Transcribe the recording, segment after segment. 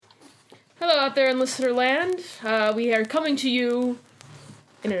Hello out there in listener land. We are coming to you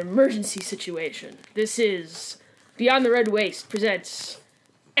in an emergency situation. This is Beyond the Red Waste presents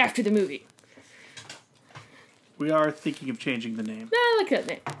After the Movie. We are thinking of changing the name. I like that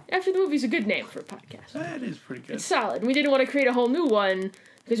name. After the Movie's a good name for a podcast. That is pretty good. It's solid. We didn't want to create a whole new one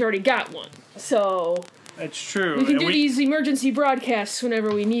because we already got one. So that's true. We can do these emergency broadcasts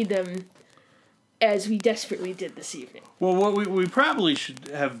whenever we need them, as we desperately did this evening. Well, what we probably should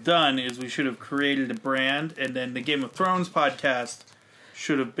have done is we should have created a brand, and then the Game of Thrones podcast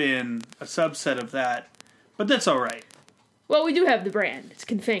should have been a subset of that. But that's all right. Well, we do have the brand. It's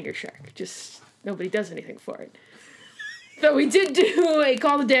Confanger Shark. Just nobody does anything for it. Though we did do a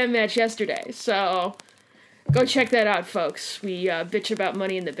Call the Damn match yesterday, so go check that out, folks. We bitch about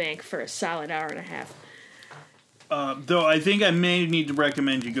Money in the Bank for a solid hour and a half. Though I think I may need to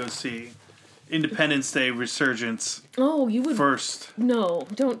recommend you go see Independence Day Resurgence. Oh, you would first. No,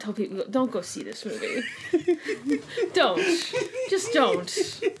 don't tell people. Don't go see this movie. Don't. Just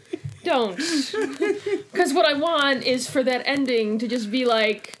don't. Don't. Because what I want is for that ending to just be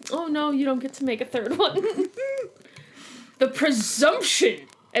like, oh no, you don't get to make a third one. The presumption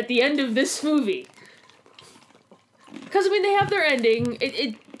at the end of this movie. Because, I mean, they have their ending.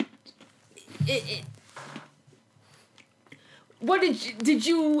 What did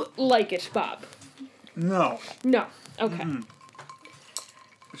you like it, Bob? No. No. Okay. Mm-mm.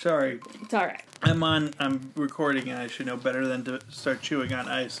 Sorry. It's all right. I'm recording and I should know better than to start chewing on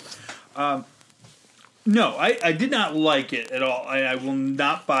ice. No, I did not like it at all. I will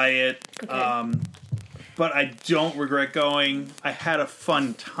not buy it. Okay. But I don't regret going. I had a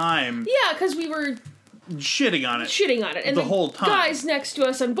fun time. Yeah, because we were shitting on it. And the whole time. Guys next to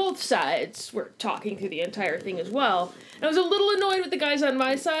us on both sides were talking through the entire thing as well. And I was a little annoyed with the guys on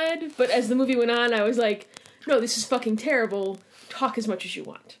my side, but as the movie went on, I was like, no, this is fucking terrible. Talk as much as you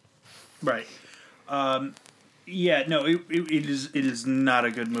want. Right. Yeah, no, it is not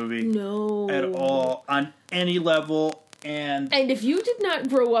a good movie. No. At all, on any level, and if you did not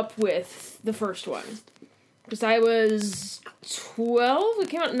grow up with the first one, because I was 12, it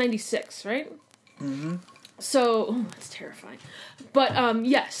came out in 96, right? Mm-hmm. So, that's terrifying. But,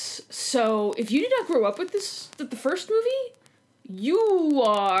 yes, so if you did not grow up with the first movie,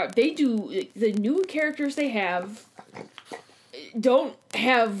 the new characters they have don't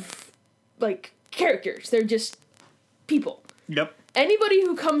have, like, characters. They're just people. Yep. Anybody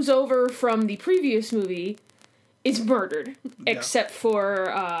who comes over from the previous movie is murdered, except for,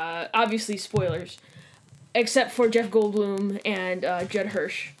 obviously, spoilers, except for Jeff Goldblum and Judd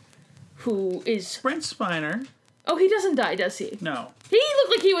Hirsch, who is... Brent Spiner. Oh, he doesn't die, does he? No. He looked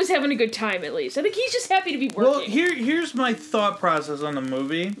like he was having a good time, at least. I think he's just happy to be working. Well, here's my thought process on the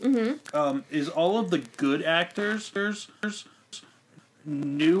movie. Mm-hmm. Is all of the good actors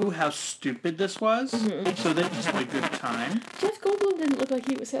knew how stupid this was, so they just had a good time. Jeff Goldblum didn't look like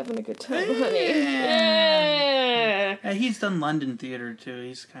he was having a good time, honey. Yeah, he's done London theater, too.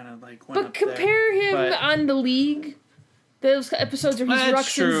 He's kind of like went up compare him on The League, those episodes where he's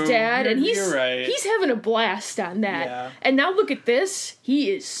Ruxin's dad, and he's having a blast on that. Yeah. And now look at this.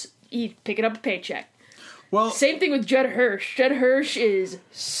 He's picking up a paycheck. Well, same thing with Judd Hirsch. Judd Hirsch is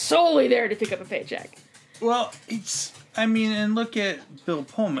solely there to pick up a paycheck. Well, and look at Bill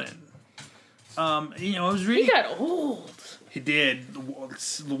Pullman. I was reading... He got old. He did.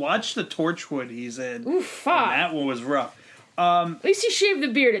 Watch the Torchwood he's in. Ooh, fuck. That one was rough. At least he shaved the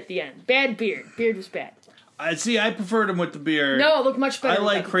beard at the end. Bad beard. Beard was bad. I preferred him with the beard. No, it looked much better. I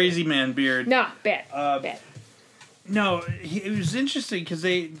like Crazy Man beard. Nah, bad. Bad. No, it was interesting because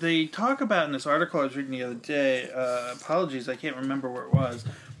they talk about in this article I was reading the other day, apologies, I can't remember where it was,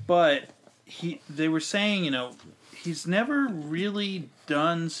 but they were saying, he's never really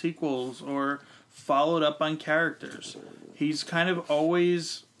done sequels or followed up on characters. He's kind of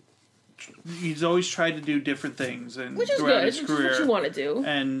always tried to do different things and which is throughout good. his career. Which is what you want to do.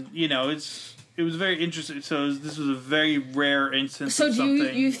 And, it was very interesting. So this was a very rare instance of something.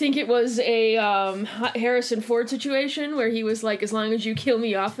 So do you think it was a Harrison Ford situation where he was like, as long as you kill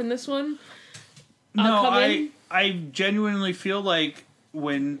me off in this one, I'll come in? I genuinely feel like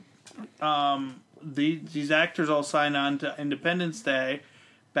when these actors all signed on to Independence Day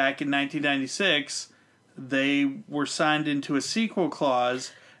back in 1996, they were signed into a sequel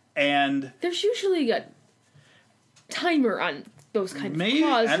clause, and... There's usually a timer on those kind of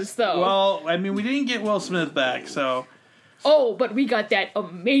clauses, though. Well, we didn't get Will Smith back, so... Oh, but we got that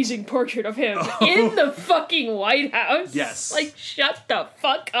amazing portrait of him in the fucking White House. Yes. Like, shut the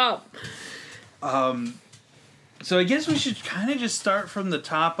fuck up. So I guess we should kind of just start from the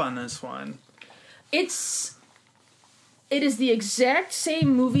top on this one. It's It is the exact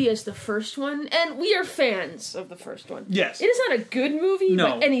same movie as the first one, and we are fans of the first one. Yes. It is not a good movie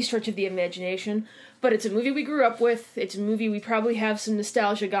No. by any stretch of the imagination, but it's a movie we grew up with. It's a movie we probably have some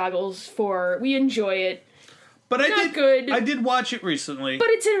nostalgia goggles for. We enjoy it. But Good. I did watch it recently. But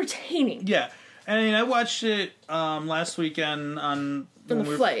it's entertaining. Yeah. I mean, I watched it last weekend when we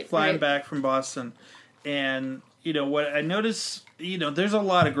were flight, flying right? back from Boston. And, you know, what I noticed, you know, there's a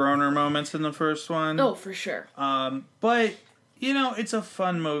lot of groaner moments in the first one. Oh, for sure. But, you know, it's a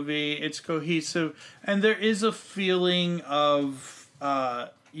fun movie. It's cohesive. And there is a feeling of,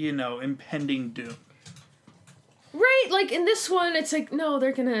 you know, impending doom. Right, like in this one, it's like, no,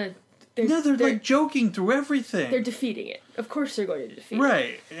 they're gonna... They're like joking through everything. They're defeating it. Of course they're going to defeat it.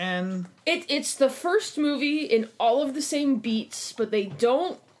 Right, and... It's the first movie in all of the same beats, but they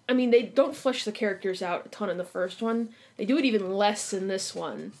don't flesh the characters out a ton in the first one. They do it even less in this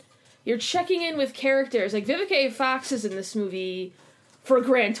one. You're checking in with characters. Like, Vivica A. Fox is in this movie for a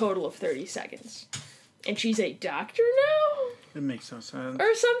grand total of 30 seconds. And she's a doctor now? It makes no sense.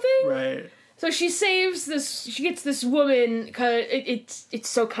 Or something? Right. So she saves this, she gets this woman, it's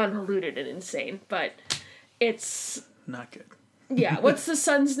so convoluted and insane, but it's... Not good. Yeah, what's the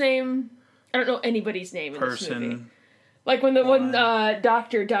son's name? I don't know anybody's name in this movie. Person. Like when the one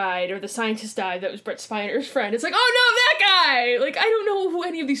doctor died, or the scientist died that was Brett Spiner's friend, it's like, oh no, that guy! Like, I don't know who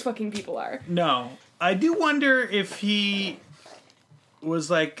any of these fucking people are. No. I do wonder if he was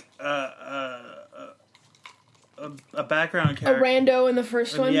like a background character. A rando in the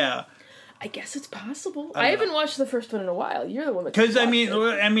first one? Yeah. I guess it's possible. I haven't watched the first one in a while. You're the one that... Because, I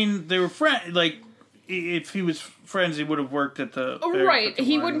mean, they were friends. Like, if he was friends, he would have worked at the... Right.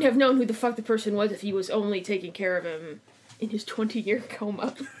 He wouldn't have known who the fuck the person was if he was only taking care of him in his 20-year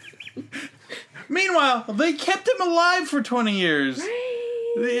coma. Meanwhile, they kept him alive for 20 years.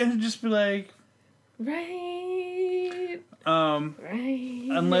 Right. They'd just be like... Right. Right.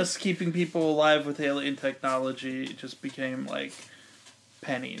 Unless keeping people alive with alien technology just became, like...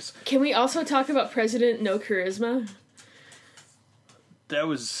 pennies. Can we also talk about President No Charisma? That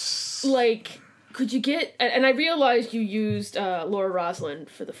was... Like, could you get... And I realized you used Laura Rosalind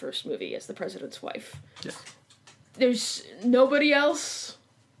for the first movie as the president's wife. Yeah. There's nobody else?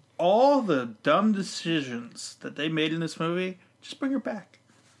 All the dumb decisions that they made in this movie, just bring her back.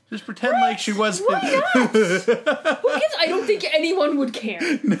 Just pretend like she wasn't... Why not? Who gives... I don't think anyone would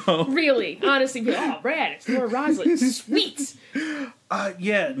care. No. Really. Honestly. Be like, oh, Brad, it's Laura Rosalind. Sweet.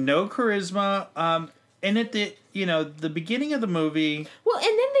 Yeah, no charisma. And at the, you know, the beginning of the movie... Well, and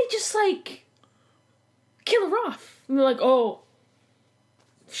then they just, like, kill her off. And they're like, oh,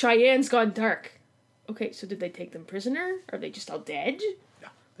 Cheyenne's gone dark. Okay, so did they take them prisoner? Are they just all dead?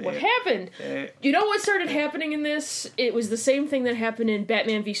 What happened? You know what started happening in this? It was the same thing that happened in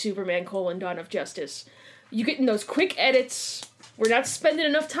Batman v Superman: Dawn of Justice. You get in those quick edits. We're not spending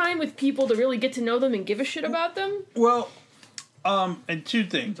enough time with people to really get to know them and give a shit about them. Well, and two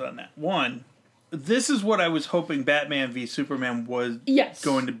things on that. One, this is what I was hoping Batman v Superman was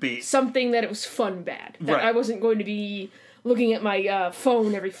going to be. Something that it was fun bad. That I wasn't going to be looking at my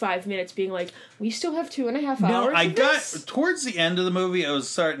phone every 5 minutes being like, we still have 2.5 hours No, I of got... this? Towards the end of the movie, I was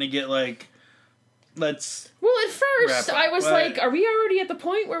starting to get like, let's... Well, at first, wrap up. I was like, are we already at the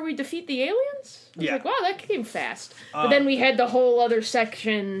point where we defeat the aliens? I was like, wow, that came fast. But then we had the whole other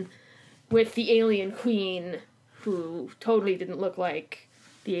section with the alien queen, who totally didn't look like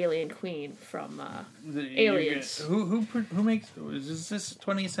the alien queen from Aliens. Who makes... Is this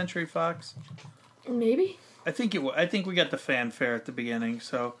 20th Century Fox? Maybe. I think we got the fanfare at the beginning,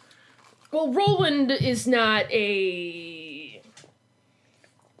 so... Well, Roland is not a...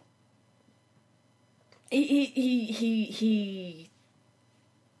 He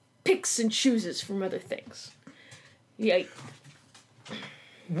picks and chooses from other things. Yeah.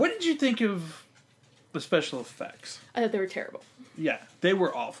 What did you think of the special effects? I thought they were terrible. Yeah, they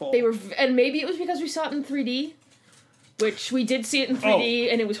were awful. They were, and maybe it was because we saw it in 3D, which we did see it in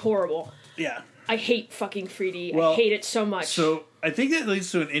 3D, and it was horrible. Yeah. I hate fucking 3D. Well, I hate it so much. So I think that leads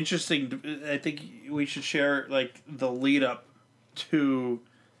to an interesting... I think we should share, like, the lead up to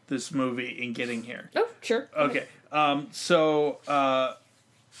this movie in getting here. Oh, sure. Okay.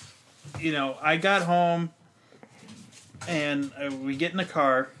 You know, I got home, and we get in the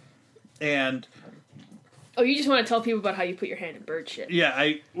car, and... Oh, you just want to tell people about how you put your hand in bird shit. Yeah,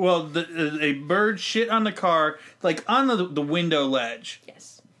 a bird shit on the car, like, on the window ledge. Yes.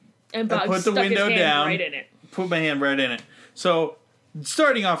 And Bob put stuck the window his hand down, right in it. Put my hand right in it. So,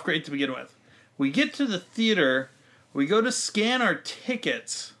 starting off great to begin with. We get to the theater, we go to scan our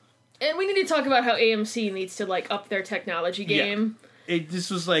tickets. And we need to talk about how AMC needs to, like, up their technology game. Yeah. This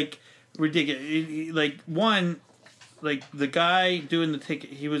was, like, ridiculous. Like, one, like, the guy doing the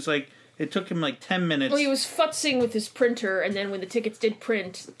ticket, he was like, it took him like 10 minutes. Well, he was futzing with his printer, and then when the tickets did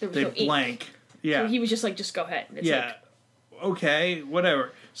print, there was no ink. Blank. Yeah. So he was just like, just go ahead. And it's yeah. Okay,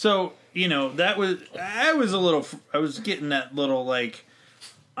 whatever. So, I was getting that little, like,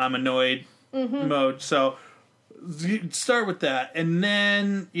 I'm annoyed mode. So, start with that. And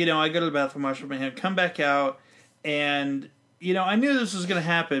then, I go to the bathroom, wash my hand, come back out, and, I knew this was going to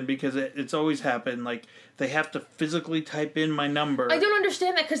happen because it's always happened. Like, they have to physically type in my number. I don't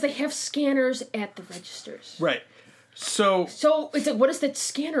understand that because they have scanners at the registers. Right. So it's like, what is that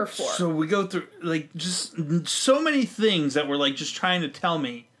scanner for? So we go through, like, just so many things that were, like, just trying to tell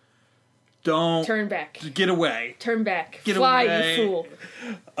me, don't... Turn back. Get away. Turn back. Get Fly, away. you fool.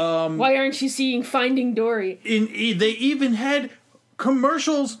 Why aren't you seeing Finding Dory? They even had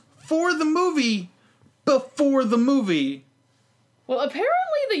commercials for the movie before the movie. Well, apparently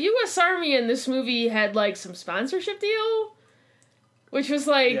the U.S. Army in this movie had, like, some sponsorship deal, which was,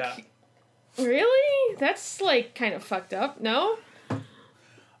 like... Yeah. Really? That's, like, kind of fucked up, no?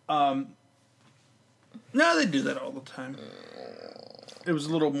 No, they do that all the time. It was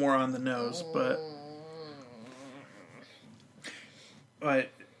a little more on the nose, but... Right.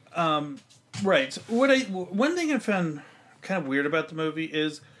 Right. So one thing I found kind of weird about the movie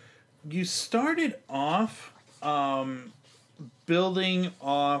is you started off building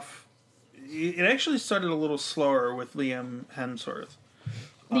off... It actually started a little slower with Liam Hemsworth.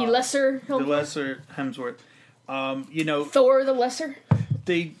 The lesser Hemsworth? The lesser Hemsworth. Thor the lesser?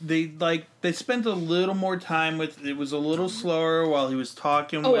 They spent a little more time with... It was a little slower while he was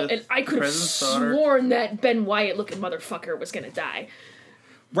talking with... Oh, and I could have sworn that Ben Wyatt-looking motherfucker was gonna die.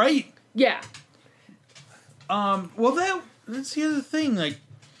 Right. Yeah. Well, that's the other thing. Like,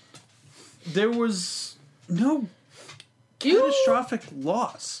 there was no catastrophic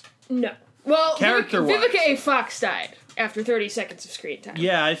loss. No. Well, Character-wise. Vivica A. Fox died after 30 seconds of screen time.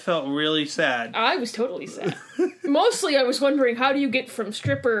 Yeah, I felt really sad. I was totally sad. Mostly, I was wondering, how do you get from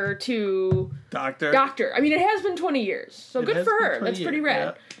stripper to... Doctor? I mean, it has been 20 years, so good for her. That's pretty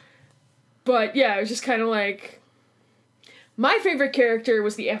rad. Yeah. But, yeah, it was just kind of like... My favorite character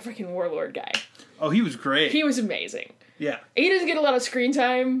was the African warlord guy. Oh, he was great. He was amazing. Yeah. He doesn't get a lot of screen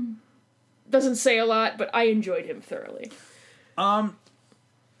time, doesn't say a lot, but I enjoyed him thoroughly.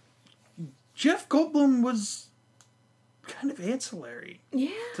 Jeff Goldblum was kind of ancillary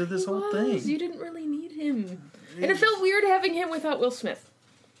to this whole thing. You didn't really need him. And it felt weird having him without Will Smith.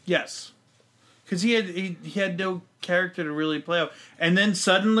 Yes. Because he had no character to really play out. And then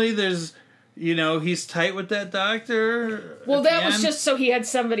suddenly there's, he's tight with that doctor. Well, that was just so he had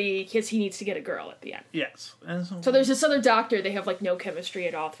somebody, because he needs to get a girl at the end. Yes. So there's this other doctor, they have, like, no chemistry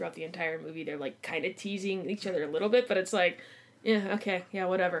at all throughout the entire movie. They're, like, kind of teasing each other a little bit, but it's like... Yeah, okay, yeah,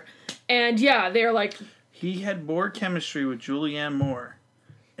 whatever. And yeah, they're like... He had more chemistry with Julianne Moore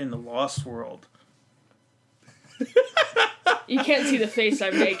in The Lost World. You can't see the face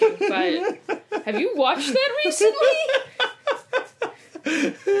I'm making, but... Have you watched that recently?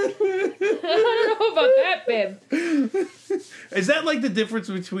 I don't know about that, babe. Is that like the difference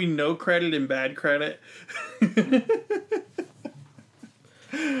between no credit and bad credit?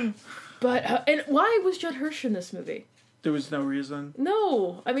 But, and why was Judd Hirsch in this movie? There was no reason.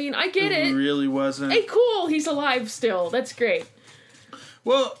 No, I mean, I get it. It really wasn't. Hey, cool, he's alive still. That's great.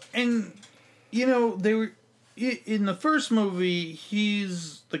 Well, and, they were... In the first movie,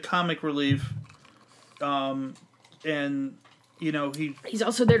 he's the comic relief. And, He's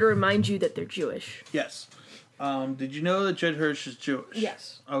also there to remind you that they're Jewish. Yes. Did you know that Judd Hirsch is Jewish?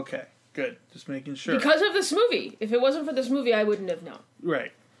 Yes. Okay, good. Just making sure. Because of this movie. If it wasn't for this movie, I wouldn't have known.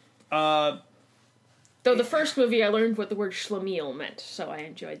 Right. Though the first movie, I learned what the word schlemiel meant, so I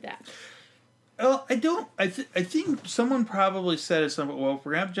enjoyed that. Well, I don't... I think someone probably said it something. Well, if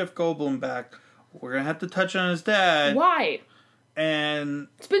we're going to have Jeff Goldblum back, we're going to have to touch on his dad. Why? And...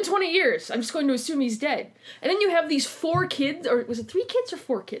 It's been 20 years. I'm just going to assume he's dead. And then you have these 4 kids, or was it 3 kids or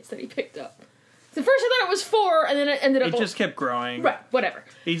 4 kids that he picked up? The first I thought it was 4, and then it ended up... It just kept growing. Right, whatever.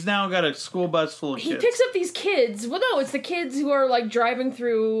 He's now got a school bus full of kids. He picks up these kids. Well, no, it's the kids who are, like, driving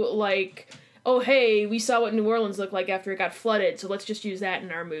through, like... Oh, hey, we saw what New Orleans looked like after it got flooded, so let's just use that in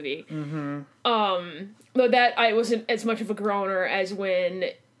our movie. Mm-hmm. Though that, I wasn't as much of a groaner as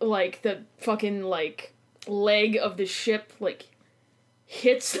when, like, the fucking, like, leg of the ship, like,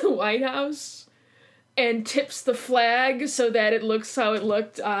 hits the White House and tips the flag so that it looks how it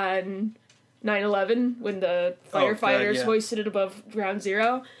looked on 9/11 when the firefighters hoisted it above ground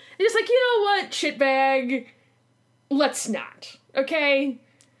zero. And it's like, you know what, shitbag? Let's not, okay?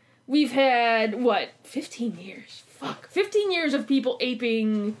 We've had, 15 years? Fuck. 15 years of people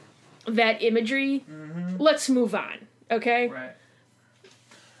aping that imagery. Mm-hmm. Let's move on. Okay? Right.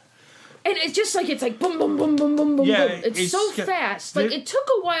 And it's just like, it's like boom, boom, boom, boom, boom, boom, Yeah, boom. It's so fast. Like, it took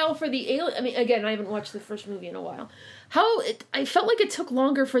a while for the alien... I mean, again, I haven't watched the first movie in a while. I felt like it took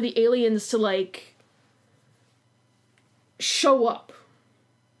longer for the aliens to, like, show up.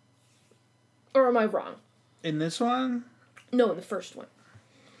 Or am I wrong? In this one? No, in the first one.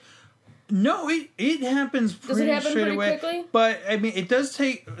 No, it happens pretty straight away. Quickly? But, I mean, it does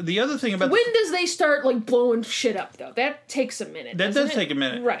take... The other thing about... When does they start, like, blowing shit up, though? That takes a minute, That does take a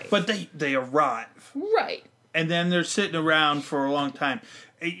minute. Right. But they arrive. Right. And then they're sitting around for a long time.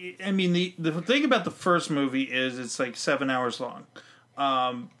 I mean, the thing about the first movie is it's, like, 7 hours long.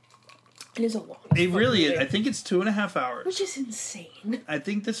 It is a long It really movie. is. I think it's 2.5 hours. Which is insane. I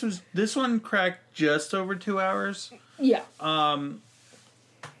think this one cracked just over 2 hours. Yeah.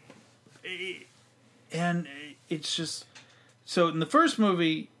 And it's just... So in the first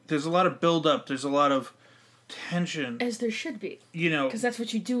movie, there's a lot of build-up. There's a lot of tension. As there should be. You know... Because that's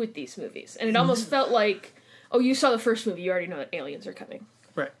what you do with these movies. And it almost felt like, oh, you saw the first movie, you already know that aliens are coming.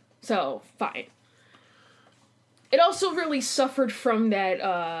 Right. So, fine. It also really suffered from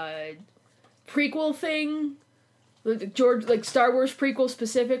that prequel thing, like Star Wars prequel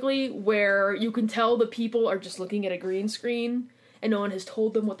specifically, where you can tell the people are just looking at a green screen and no one has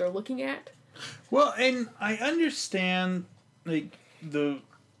told them what they're looking at. Well, and I understand, like,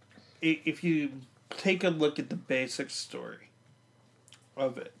 if you take a look at the basic story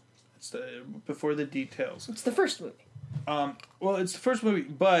of it, it's before the details. It's the first movie. Well, it's the first movie,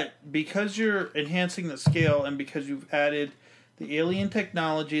 but because you're enhancing the scale and because you've added the alien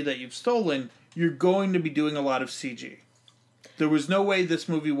technology that you've stolen, you're going to be doing a lot of CG. There was no way this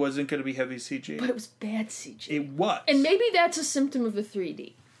movie wasn't going to be heavy CG. But it was bad CG. It was. And maybe that's a symptom of the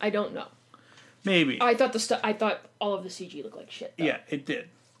 3D. I don't know. Maybe. I thought all of the CG looked like shit, though. Yeah, it did.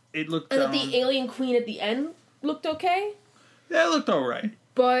 It looked... And the alien queen at the end looked okay. Yeah, it looked alright.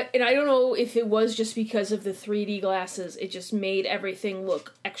 And I don't know if it was just because of the 3D glasses, it just made everything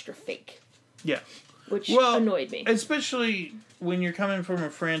look extra fake. Yeah. Which annoyed me. Especially when you're coming from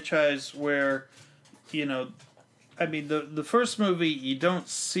a franchise where, you know... I mean, the first movie, you don't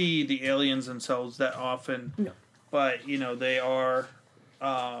see the aliens themselves that often. No. But, you know, they are...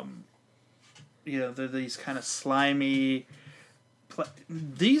 they're these kind of slimy...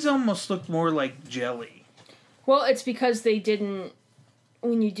 These almost look more like jelly. Well, it's because they didn't...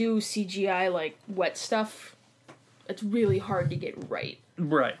 When you do CGI, like, wet stuff, it's really hard to get right.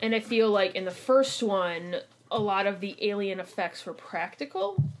 Right. And I feel like in the first one, a lot of the alien effects were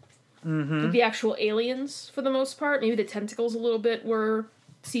practical. Mm-hmm. The actual aliens, for the most part. Maybe the tentacles a little bit were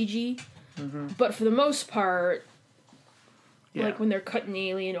CG. Mm-hmm. But for the most part, yeah. like when they're cutting the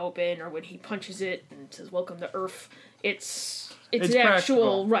alien open, or when he punches it and says, "Welcome to Earth," it's an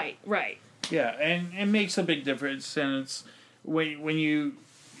actual... Practical. Right. Yeah, and it makes a big difference, and it's... When you're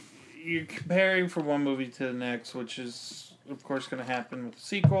comparing from one movie to the next, which is, of course, going to happen with the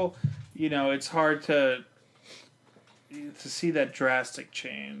sequel, you know, it's hard to see that drastic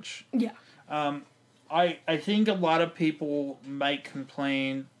change. Yeah. I think a lot of people might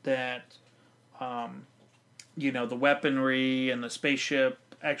complain that, the weaponry and the spaceship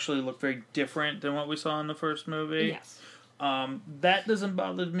actually look very different than what we saw in the first movie. Yes. That doesn't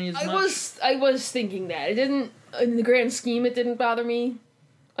bother me as much. I was thinking that. It didn't, in the grand scheme, it didn't bother me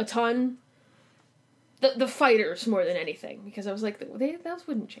a ton. The fighters more than anything, because I was like, those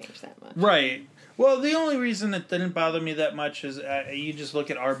wouldn't change that much. Right. Well, the only reason it didn't bother me that much is you just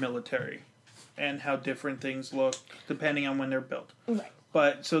look at our military and how different things look depending on when they're built. Right.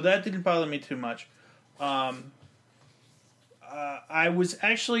 But, so that didn't bother me too much. I was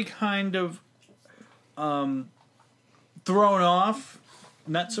actually kind of thrown off,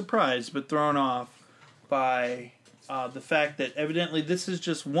 not surprised, but thrown off by the fact that evidently this is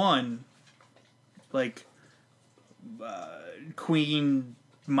just one, Queen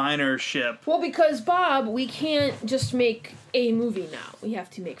minor ship. Well, because, Bob, we can't just make a movie now. We have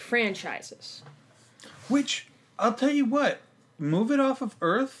to make franchises. Which, I'll tell you what, move it off of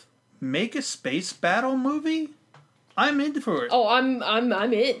Earth, make a space battle movie, I'm in for it. Oh, I'm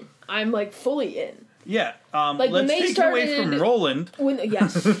in. I'm, like, fully in. Yeah, like, let's take it away from Roland.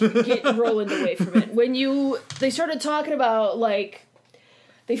 Yes, get Roland away from it. When they started talking about, like,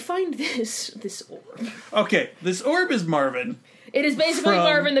 they find this orb. Okay, this orb is Marvin. It is basically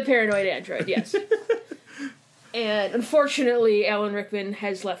Marvin the paranoid android, yes. And unfortunately, Alan Rickman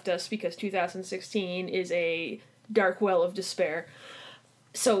has left us because 2016 is a dark well of despair.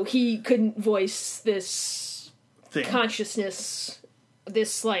 So he couldn't voice this consciousness,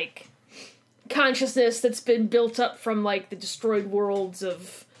 this, consciousness that's been built up from, the destroyed worlds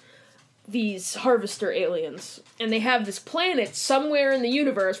of these harvester aliens, and they have this planet somewhere in the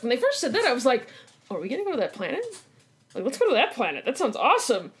universe. When they first said that, I was like, oh, are we gonna go to that planet? Like, let's go to that planet. That sounds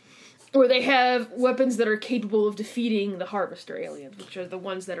awesome. Where they have weapons that are capable of defeating the harvester aliens, which are the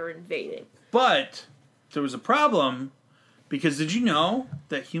ones that are invading. But there was a problem, because did you know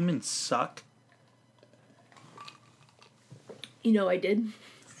that humans suck? You know, I did.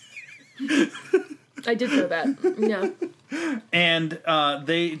 I did know that. Yeah. And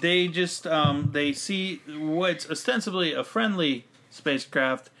they just they see what's ostensibly a friendly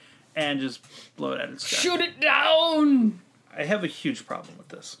spacecraft and just blow it out of the sky. Shoot it down! I have a huge problem with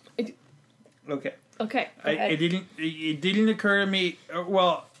this. Okay. Okay. It didn't occur to me.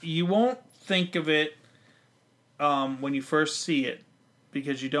 Well, you won't think of it when you first see it,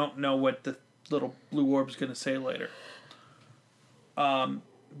 because you don't know what the little blue orb's going to say later.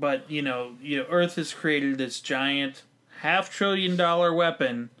 But you know, Earth has created this giant $500 billion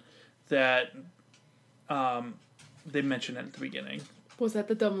weapon that they mentioned at the beginning. Was that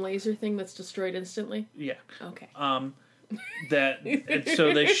the dumb laser thing that's destroyed instantly? Yeah. Okay.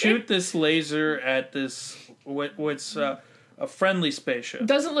 So they shoot this laser at this what's a friendly spaceship.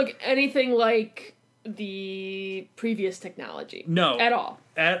 Doesn't look anything like the previous technology. No. At all.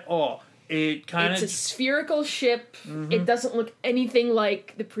 At all. It's a spherical ship. Mm-hmm. It doesn't look anything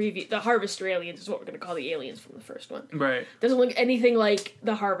like the Harvester aliens is what we're going to call the aliens from the first one. Right. Doesn't look anything like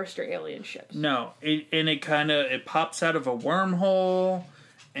the Harvester alien ships. No. It pops out of a wormhole.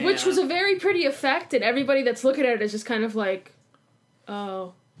 Which was a very pretty effect, and everybody that's looking at it is just kind of like,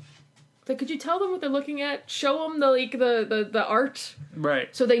 oh. Like, could you tell them what they're looking at? Show them the art.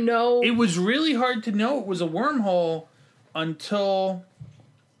 Right. So they know. It was really hard to know it was a wormhole until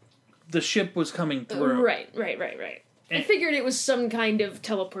the ship was coming through. Right. I figured it was some kind of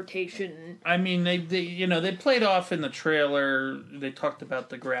teleportation. I mean, they played off in the trailer. They talked about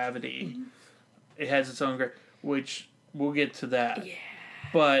the gravity. Mm-hmm. It has its own gravity, which we'll get to that. Yeah.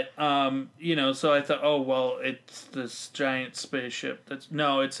 But so I thought, oh well, it's this giant spaceship.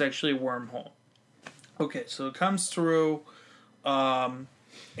 It's actually a wormhole. Okay, so it comes through, and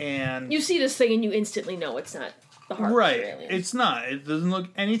you see this thing and you instantly know it's not the Harvester aliens. It's not. It doesn't look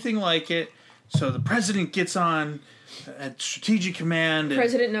anything like it. So the president gets on at strategic command.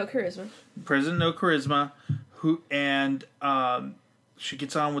 President no charisma. President no charisma. She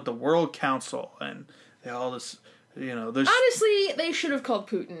gets on with the World Council, and they all this. Honestly, they should have called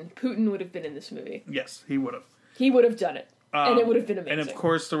Putin. Putin would have been in this movie. Yes, he would have. He would have done it, and it would have been amazing. And of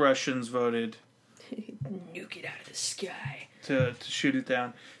course, the Russians voted nuke it out of the sky to shoot it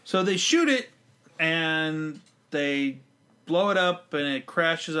down. So they shoot it, and they blow it up, and it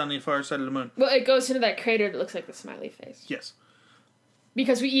crashes on the far side of the moon. Well, it goes into that crater that looks like the smiley face. Yes.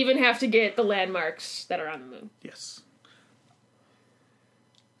 Because we even have to get the landmarks that are on the moon. Yes.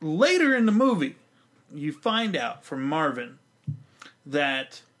 Later in the movie, you find out from Marvin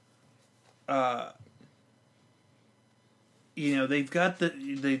that, they've got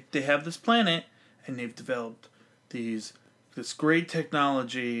they have this planet, and they've developed this great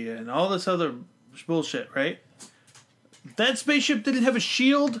technology and all this other bullshit, right? That spaceship didn't have a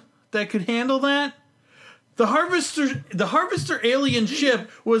shield that could handle that. The Harvester alien ship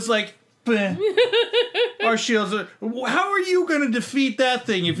was like, our shields are... How are you going to defeat that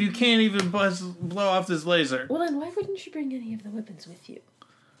thing if you can't even blow off this laser? Well, then why wouldn't you bring any of the weapons with you?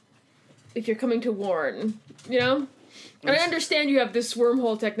 If you're coming to warn, And I understand you have this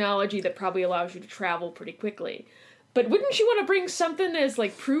wormhole technology that probably allows you to travel pretty quickly. But wouldn't you want to bring something as,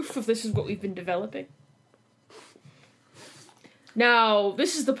 like, proof of this is what we've been developing? Now,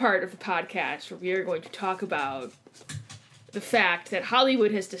 this is the part of the podcast where we are going to talk about the fact that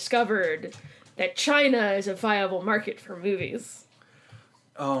Hollywood has discovered that China is a viable market for movies.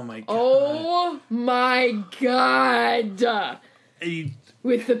 Oh my god. Oh my god.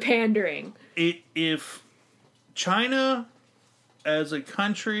 With the pandering. If China as a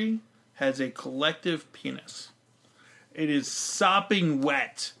country has a collective penis, it is sopping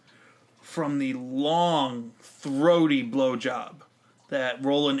wet from the long, throaty blowjob that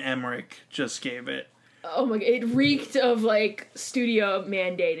Roland Emmerich just gave it. Oh my god, it reeked of, like, studio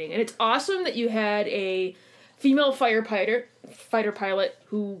mandating. And it's awesome that you had a female fighter pilot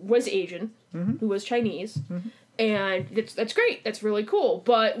who was Asian, who was Chinese, and that's great, that's really cool.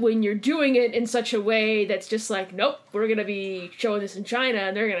 But when you're doing it in such a way that's just like, nope, we're gonna be showing this in China,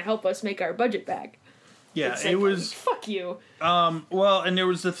 and they're gonna help us make our budget back. Yeah, it was... Fuck you. Well, and there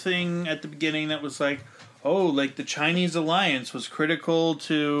was the thing at the beginning that was like, oh, like, the Chinese alliance was critical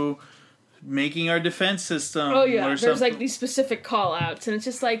to making our defense system. Oh yeah, or there's something. like these specific call outs, and it's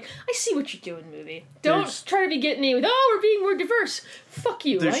just like, I see what you're doing, movie. Don't try to be getting me with, oh, we're being more diverse. Fuck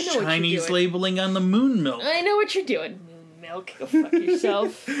you, I know what you're doing. There's Chinese labeling on the moon milk. I know what you're doing. Moon milk, go fuck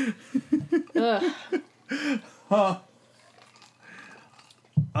yourself. Ugh. How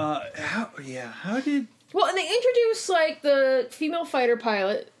did... Well, and they introduce, like, the female fighter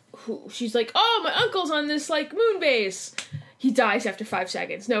pilot, who, she's like, oh, my uncle's on this, like, moon base. He dies after 5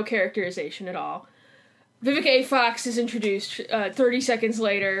 seconds. No characterization at all. Vivica A. Fox is introduced 30 seconds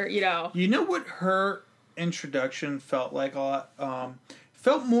later, you know. You know what her introduction felt like a lot?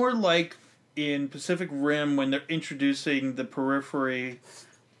 Felt more like in Pacific Rim when they're introducing the Periphery,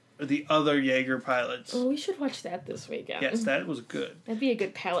 the other Jaeger pilots. Oh, we should watch that this weekend. Yes, that was good. That'd be a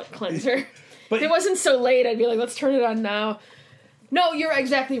good palate cleanser. But if it wasn't so late, I'd be like, let's turn it on now. No, you're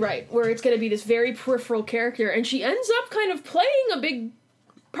exactly right, where it's going to be this very peripheral character, and she ends up kind of playing a big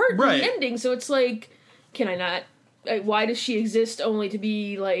part in the ending, so it's like, can I not? Like, why does she exist only to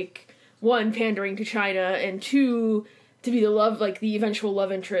be, like, one, pandering to China, and two, to be the eventual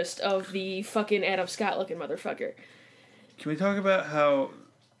love interest of the fucking Adam Scott-looking motherfucker? Can we talk about how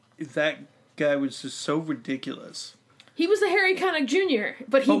that guy was just so ridiculous? He was the Harry Connick Jr.,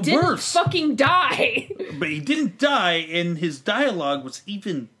 but he didn't worse. fucking die. But he didn't die, and his dialogue was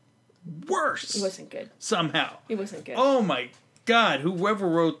even worse. It wasn't good. Somehow. It wasn't good. Oh my god, whoever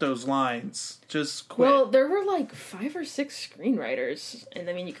wrote those lines just quit. Well, there were like 5 or 6 screenwriters, and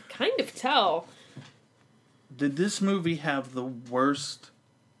I mean, you could kind of tell. Did this movie have the worst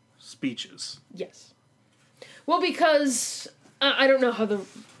speeches? Yes. Well, because I don't know how the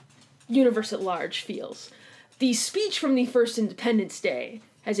universe at large feels. The speech from the first Independence Day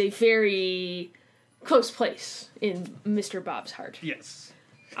has a very close place in Mr. Bob's heart. Yes.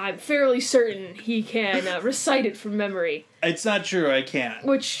 I'm fairly certain he can recite it from memory. It's not true, I can't.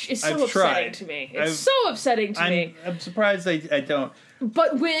 Which is so upsetting to me. It's so upsetting to me. I'm surprised I don't.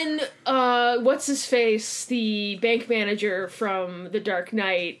 But when, what's-his-face, the bank manager from The Dark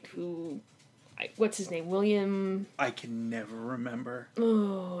Knight, who... What's his name? William... I can never remember.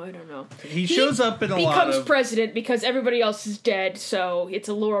 Oh, I don't know. He shows up in a lot of... becomes president because everybody else is dead, so it's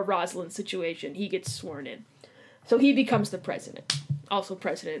a Laura Roslin situation. He gets sworn in. So he becomes the president. Also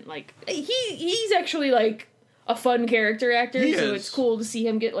president, like... He's actually, like, a fun character actor, so it's cool to see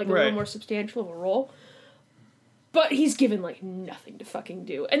him get, like, a little more substantial of a role. But he's given, like, nothing to fucking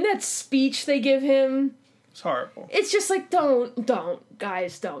do. And that speech they give him... It's horrible. It's just like, don't.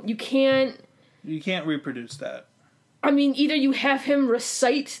 Guys, don't. You can't reproduce that. I mean, either you have him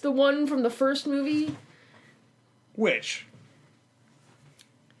recite the one from the first movie... Which?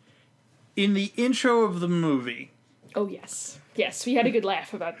 In the intro of the movie... Oh, yes. Yes, we had a good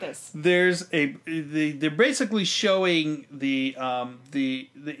laugh about this. They're basically showing the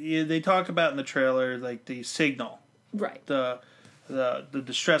they talk about in the trailer, like, the signal. Right. The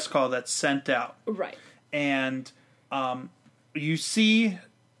distress call that's sent out. Right. And you see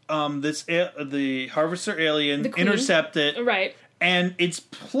the Harvester alien intercept it. Right. And it's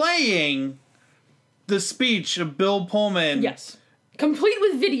playing the speech of Bill Pullman. Yes. Complete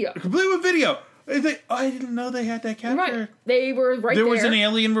with video. I didn't know they had that captured. Right. They were right there. There was an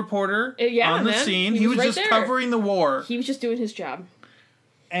alien reporter on the scene. He was right just there. Covering the war. He was just doing his job.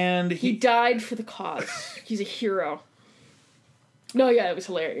 And he died for the cause. He's a hero. No, yeah, it was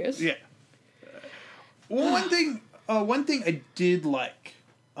hilarious. Yeah. Well, one thing I did like,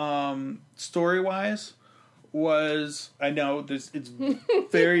 story-wise, was, I know it's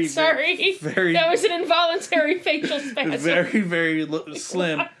very sorry, very that was an involuntary facial spasm. Very, very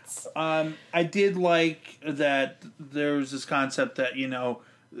slim. I did like that there was this concept that, you know,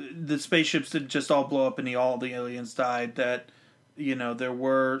 the spaceships didn't just all blow up and all the aliens died, that, you know, there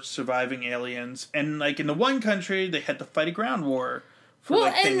were surviving aliens. And, like, in the one country, they had to fight a ground war for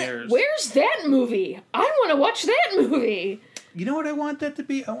 10 years. Where's that movie? I want to watch that movie. You know what I want that to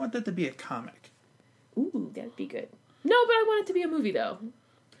be? I want that to be a comic. Ooh, that'd be good. No, but I want it to be a movie, though.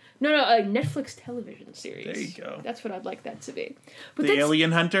 No, a Netflix television series. There you go. That's what I'd like that to be. But the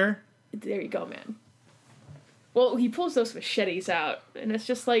Alien Hunter? There you go, man. Well, he pulls those machetes out, and it's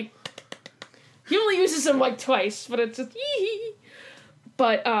just like... He only uses them, like, twice, but it's just...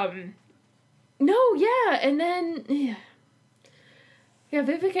 But, no, yeah, and then... Yeah,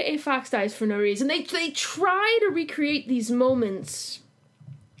 Vivica A. Fox dies for no reason. They try to recreate these moments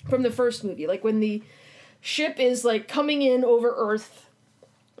from the first movie, like when the ship is, like, coming in over Earth.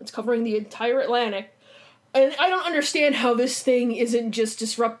 It's covering the entire Atlantic. And I don't understand how this thing isn't just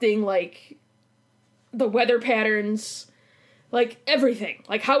disrupting, like, the weather patterns Like, everything.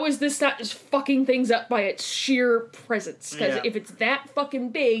 Like, how is this not just fucking things up by its sheer presence? Because if it's that fucking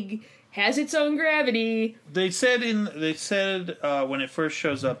big, has its own gravity... They said when it first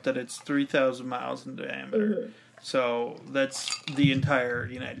shows up that it's 3,000 miles in diameter. Mm-hmm. So, that's the entire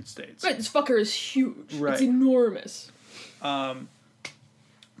United States. Right, this fucker is huge. Right. It's enormous. But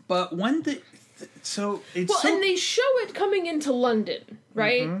when the... So, it's and they show it coming into London,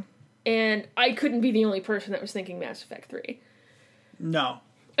 right? Mm-hmm. And I couldn't be the only person that was thinking Mass Effect 3. No.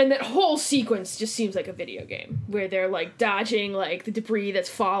 And that whole sequence just seems like a video game, where they're, like, dodging, like, the debris that's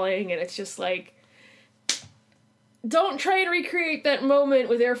falling, and it's just, like... Don't try and recreate that moment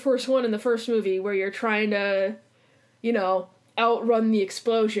with Air Force One in the first movie, where you're trying to, you know, outrun the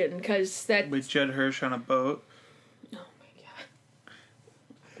explosion, because that... With Judd Hirsch on a boat? Oh, my God.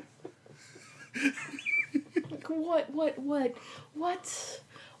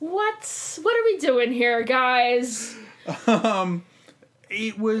 What are we doing here, guys?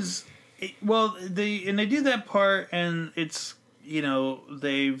 They do that part, and it's, you know,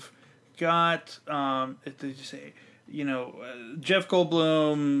 they've got, did you say, you know, Jeff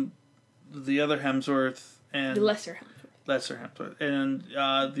Goldblum, the other Hemsworth, and... The lesser Hemsworth. And,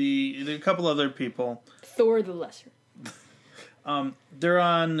 a couple other people. Thor the Lesser. They're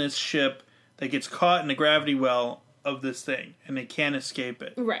on this ship that gets caught in the gravity well of this thing, and they can't escape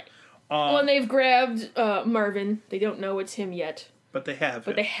it. Right. And they've grabbed Marvin. They don't know it's him yet. But they have it.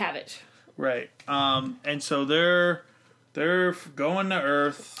 But they have it. Right. And so they're going to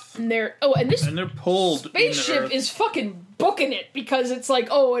Earth. And they're pulled. Spaceship is fucking booking it, because it's like,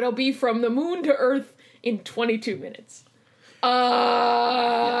 it'll be from the moon to Earth in 22 minutes.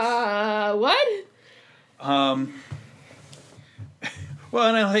 Yes. What? Well,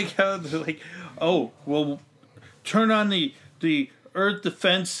 and I like how they're like, turn on the Earth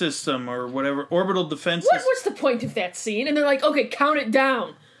defense system or whatever, orbital defense system. What's the point of that scene? And they're like, okay, count it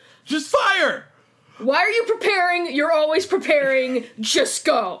down. Just fire! Why are you preparing? You're always preparing. Just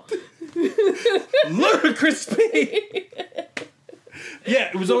go. Ludicrous speed! Yeah,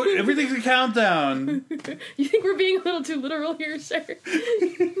 it was everything's a countdown. You think we're being a little too literal here, sir?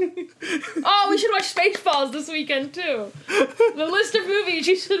 Oh, we should watch Spaceballs this weekend, too. The list of movies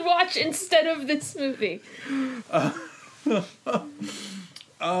you should watch instead of this movie.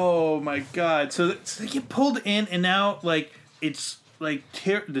 Oh my God! So they get pulled in, and now like it's like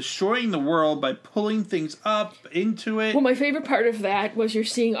destroying the world by pulling things up into it. Well, my favorite part of that was you're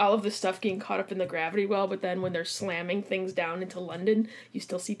seeing all of this stuff getting caught up in the gravity well, but then when they're slamming things down into London, you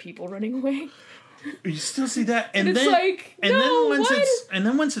still see people running away. You still see that, and it's then like,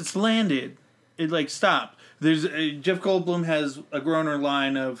 then once it's landed, it like stopped. There's Jeff Goldblum has a groaner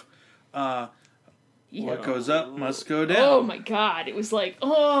line of. What goes up must go down. Oh my God! It was like,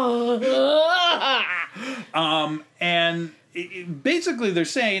 and basically they're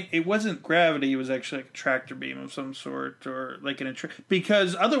saying it wasn't gravity; it was actually like a tractor beam of some sort, or like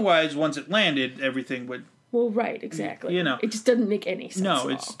because otherwise, once it landed, everything would. Well, right, exactly. You know, it just doesn't make any sense. No,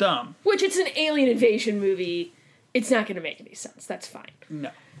 it's dumb. Which it's an alien invasion movie. It's not going to make any sense. That's fine.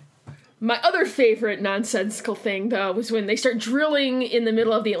 No. My other favorite nonsensical thing, though, was when they start drilling in the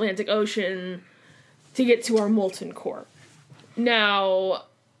middle of the Atlantic Ocean to get to our molten core. Now,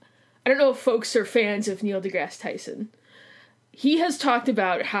 I don't know if folks are fans of Neil deGrasse Tyson. He has talked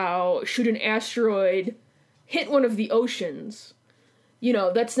about how should an asteroid hit one of the oceans, you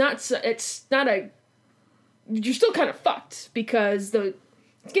know, you're still kind of fucked, because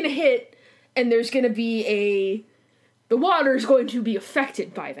it's going to hit and there's going to be the water is going to be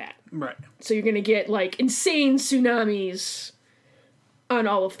affected by that. Right. So you're going to get like insane tsunamis on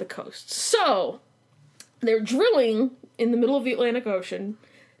all of the coasts. So they're drilling in the middle of the Atlantic Ocean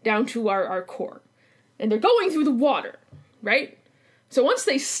down to our core. And they're going through the water, right? So once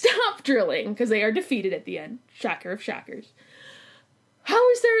they stop drilling, because they are defeated at the end, shocker of shockers,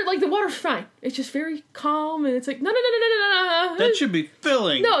 how is there, like, the water's fine. It's just very calm, and it's like, no. That should be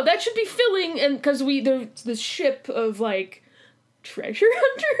filling. No, that should be filling, and because there's this ship of, like, treasure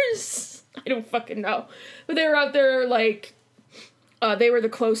hunters? I don't fucking know. But they were out there, like, they were the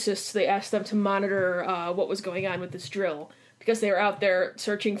closest. They asked them to monitor what was going on with this drill, because they were out there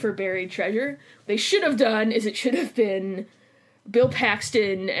searching for buried treasure. What they should have done is it should have been Bill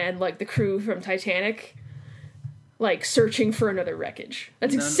Paxton and, like, the crew from Titanic, like, searching for another wreckage.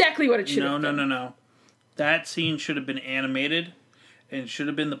 That's exactly what it should have been. No. That scene should have been animated, and it should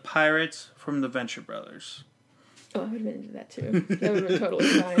have been the pirates from the Venture Brothers. Oh, I would have been into that, too. That would have been totally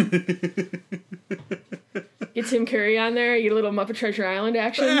fine. Get Tim Curry on there, you get a little Muppet Treasure Island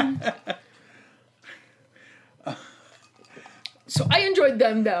action. So I enjoyed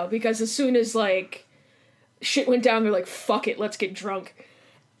them, though, because as soon as, like, shit went down, they're like, fuck it, let's get drunk.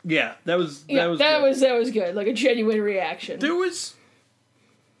 Yeah, that was good. Like a genuine reaction. There was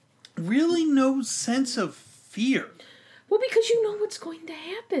really no sense of fear. Well, because you know what's going to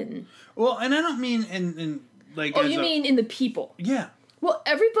happen. Well, and I don't mean in like... Oh, you mean in the people. Yeah. Well,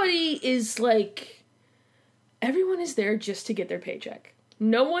 everybody is like... Everyone is there just to get their paycheck.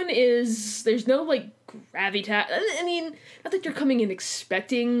 No one is... There's no, like, gravitas... I mean, not that you're coming in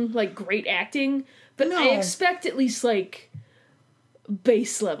expecting, like, great acting, but no. I expect at least, like,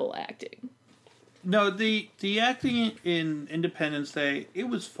 base-level acting. No, the acting in Independence Day, it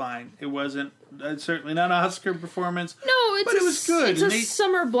was fine. It wasn't... certainly not an Oscar performance. No, but it was good. It's a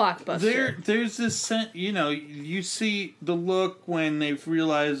summer blockbuster. There's this, you see the look when they've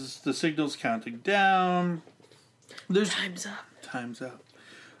realized the signal's counting down. Time's up. Time's up.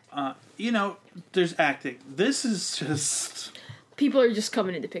 There's acting. This is just... People are just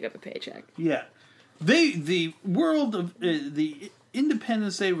coming in to pick up a paycheck. Yeah. The world of... the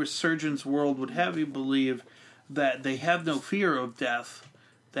Independence Day Resurgence world would have you believe that they have no fear of death,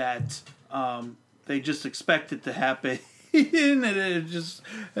 that they just expect it to happen, and it just...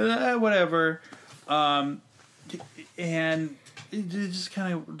 whatever. And they're just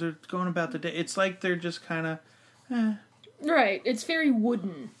kind of... They're going about the day. It's like they're just kind of... Right. It's very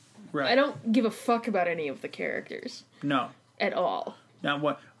wooden. Right. I don't give a fuck about any of the characters. No. At all. Not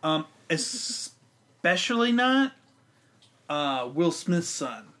what. Especially not Will Smith's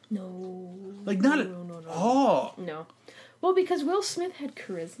son. No. Like, not at all. No. Well, because Will Smith had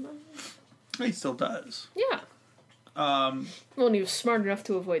charisma. He still does. Yeah. Well, and he was smart enough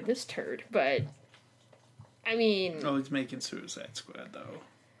to avoid this turd, but... I mean... Oh, he's making Suicide Squad, though.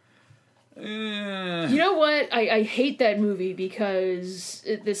 You know what? I hate that movie because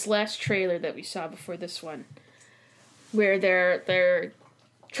this last trailer that we saw before this one, where they're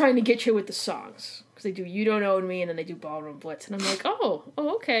trying to get you with the songs, because they do "You Don't Own Me" and then they do "Ballroom Blitz," and I'm like, oh,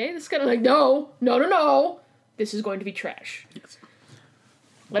 okay, this is kind of like no, this is going to be trash. Yes.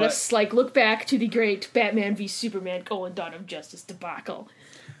 Let us look back to the great Batman v Superman: Dawn of Justice debacle.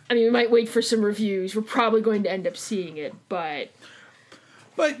 I mean, we might wait for some reviews. We're probably going to end up seeing it, but.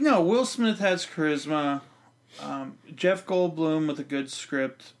 But no, Will Smith has charisma. Jeff Goldblum with a good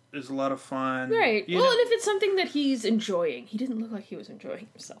script is a lot of fun. Right. And if it's something that he's enjoying, he didn't look like he was enjoying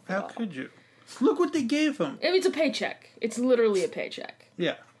himself at all. How could you? Look what they gave him. I mean, it's a paycheck. It's literally a paycheck.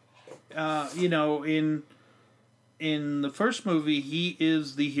 Yeah. In the first movie, he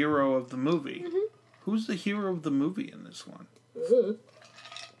is the hero of the movie. Mm-hmm. Who's the hero of the movie in this one?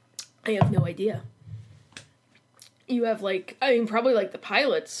 I have no idea. You have, probably, the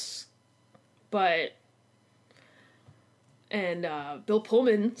pilots, but... And, Bill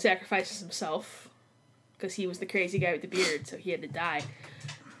Pullman sacrifices himself, because he was the crazy guy with the beard, so he had to die.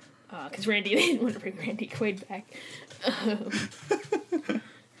 Because they didn't want to bring Randy Quaid back.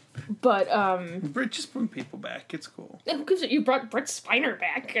 But, just bring people back, it's cool. Who gives it? You brought Brett Spiner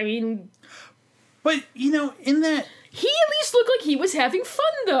back, I mean... But, in that... He at least looked like he was having fun,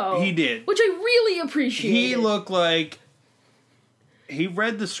 though. He did. Which I really appreciated. He looked like... He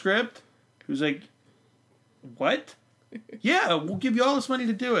read the script. He was like, what? Yeah, we'll give you all this money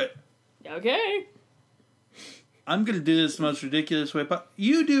to do it. Okay. I'm going to do this the most ridiculous way, but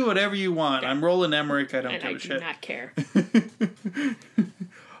you do whatever you want. I'm Roland Emmerich. I don't give a shit. I do not care.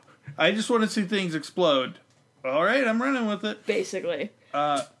 I just want to see things explode. All right, I'm running with it. Basically.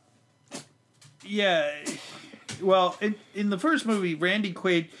 Yeah. Well, in the first movie, Randy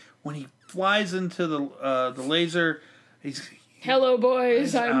Quaid, when he flies into the laser, he's... Hello,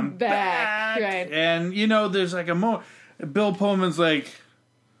 boys, I'm back. Right. And, there's like a moment... Bill Pullman's like,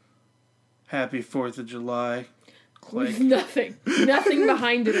 Happy 4th of July. With nothing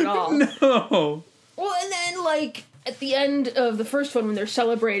behind it at all. No. Well, and then, at the end of the first one, when they're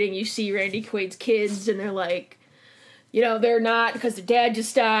celebrating, you see Randy Quaid's kids, and they're like... they're not, because their dad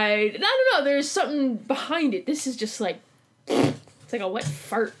just died. And I don't know, there's something behind it. This is just it's like a wet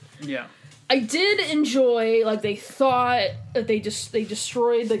fart. Yeah. I did enjoy, they thought that they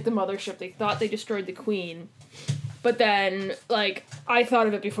destroyed, the mothership. They thought they destroyed the queen. But then, I thought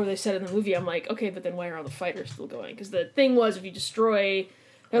of it before they said it in the movie. I'm like, okay, but then why are all the fighters still going? Because the thing was, if you destroy,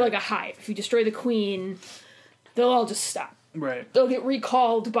 they're like a hive. If you destroy the queen, they'll all just stop. Right. They'll get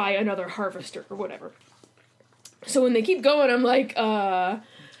recalled by another harvester or whatever. So when they keep going, I'm like,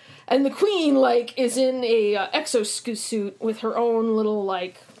 and the queen, is in a exosuit with her own little,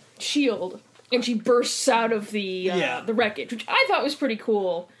 shield, and she bursts out of the wreckage, which I thought was pretty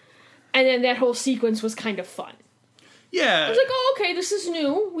cool. And then that whole sequence was kind of fun. Yeah. I was like, oh, okay, this is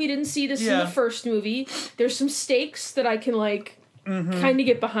new. We didn't see this in the first movie. There's some stakes that I can, kind of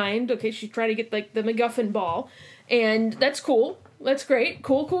get behind. Okay, she's trying to get, like, the MacGuffin ball. And that's cool. That's great.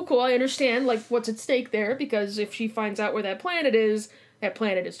 Cool. I understand, like, what's at stake there, because if she finds out where that planet is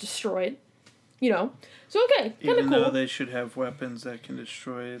destroyed. You know? So, okay, kind of cool. Even though they should have weapons that can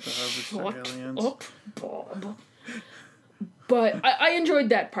destroy the Harvester aliens. Up, Bob. But I enjoyed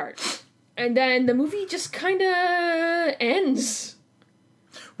that part. And then the movie just kind of ends.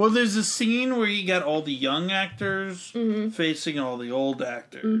 Well, there's a scene where you got all the young actors facing all the old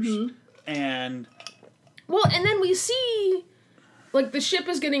actors. And... Well, and then we see, like, the ship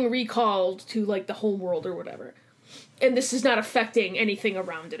is getting recalled to, like, the home world or whatever. And this is not affecting anything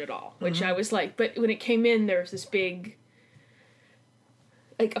around it at all. Which I was like, but when it came in, there was this big,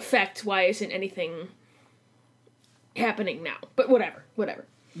 like, effect. Why isn't anything happening now? But whatever.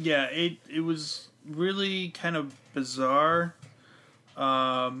 Yeah, it was really kind of bizarre.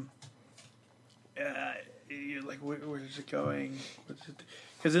 You're like, where is it going?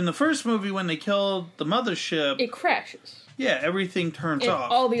 Because in the first movie, when they killed the mothership, it crashes. Yeah, everything turns and off.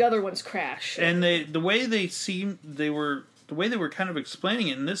 All the other ones crash. And the way they were kind of explaining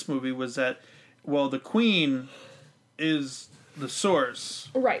it in this movie was that, well, the Queen is the source.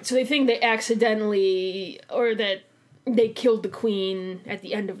 Right. So they think they accidentally, or that they killed the Queen at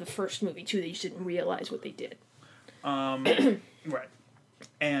the end of the first movie too. They just didn't realize what they did. Right.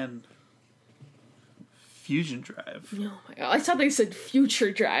 And fusion drive. Oh my god. I thought they said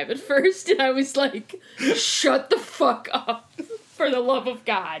future drive at first, and I was like, shut the fuck up. For the love of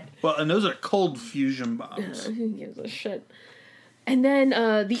God. Well, and those are cold fusion bombs. Who gives a shit? And then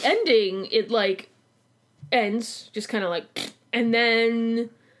the ending, it like ends, just kind of like, and then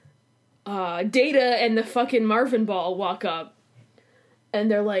Data and the fucking Marvin Ball walk up. And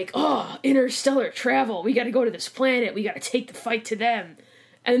they're like, oh, interstellar travel. We gotta go to this planet. We gotta take the fight to them.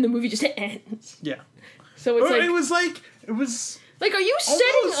 And then the movie just ends. Yeah. So it's it was... Like, are you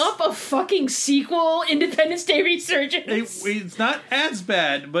setting up a fucking sequel, Independence Day Resurgence? It's not as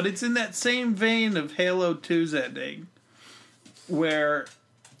bad, but it's in that same vein of Halo 2's ending. Where...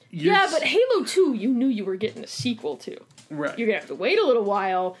 Yeah, but Halo 2, you knew you were getting a sequel to. Right. You're gonna have to wait a little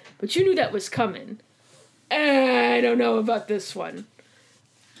while, but you knew that was coming. I don't know about this one.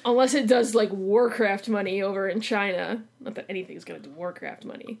 Unless it does, like, Warcraft money over in China. Not that anything's gonna do Warcraft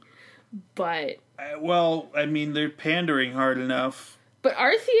money. But... well, I mean, they're pandering hard enough. But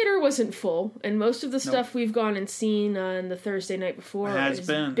our theater wasn't full, and most of the stuff we've gone and seen on the Thursday night before has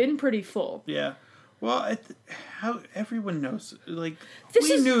been pretty full. Yeah. Well, how everyone knows, like,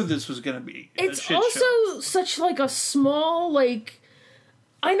 we knew this was going to be a It's shit also show. such, like, a small, like...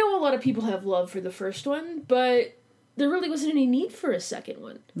 I know a lot of people have love for the first one, but there really wasn't any need for a second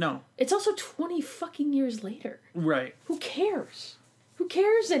one. No. It's also 20 fucking years later. Right. Who cares? Who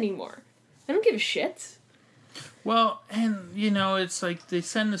cares anymore? I don't give a shit. Well, and, you know, it's like they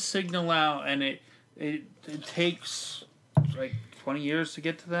send a signal out, and it takes, like, 20 years to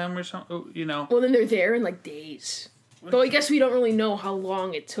get to them or something, you know. Well, then they're there in, like, days. Though I guess we don't really know how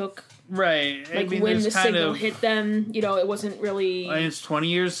long it took. Right. Like, I mean, when the signal hit them, you know, it wasn't really... It's 20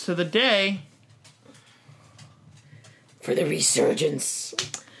 years to the day. For the Resurgence.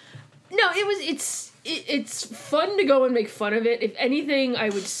 No, it's fun to go and make fun of it. If anything, I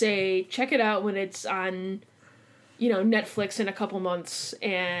would say check it out when it's on, you know, Netflix in a couple months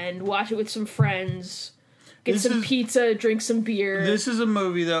and watch it with some friends. Get some pizza, drink some beer. This is a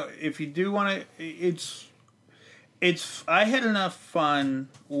movie, though, if you do want to... I had enough fun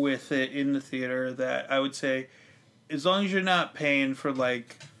with it in the theater that I would say, as long as you're not paying for,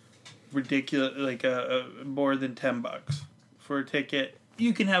 like, ridiculous, like, more than $10 for a ticket,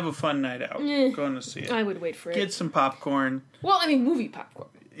 you can have a fun night out going to see it. I would wait for it. Get some popcorn. Well, I mean, movie popcorn.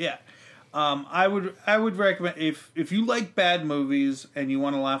 Yeah. I would recommend, if you like bad movies and you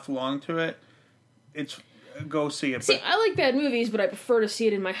want to laugh along to it, go see it. See, I like bad movies, but I prefer to see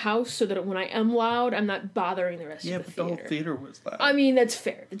it in my house so that when I am loud, I'm not bothering the rest of the theater. Yeah, but the whole theater was loud. I mean, that's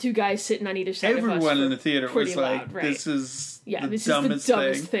fair. The two guys sitting on either side of us Everyone in the theater was like, loud, right? this is the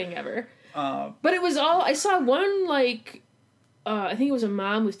dumbest thing ever. But it was all... I saw one, like... I think it was a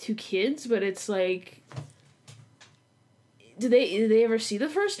mom with 2 kids, but it's like... Did they ever see the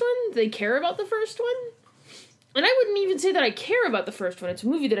first one? Do they care about the first one? And I wouldn't even say that I care about the first one. It's a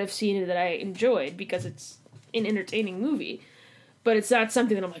movie that I've seen and that I enjoyed because it's an entertaining movie. But it's not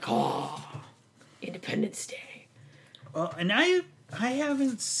something that I'm like, oh, Independence Day. Well, and I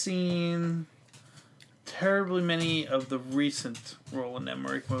haven't seen terribly many of the recent Roland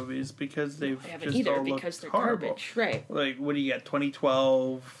Emmerich movies because they've just all looked because they're horrible. Garbage, right? Like, what do you got?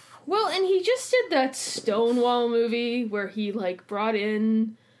 2012. Well, and he just did that Stonewall movie where he like brought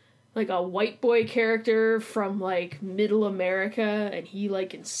in like a white boy character from like middle America and he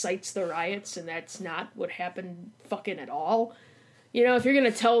like incites the riots and that's not what happened fucking at all. You know, if you're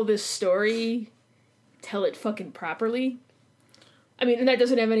gonna tell this story, tell it fucking properly. I mean, and that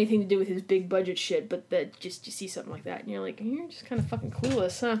doesn't have anything to do with his big budget shit, but that just you see something like that and you're like, you're just kind of fucking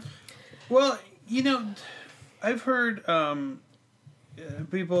clueless, huh? Well, you know, I've heard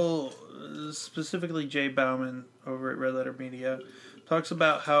people, specifically Jay Bauman over at Red Letter Media, talks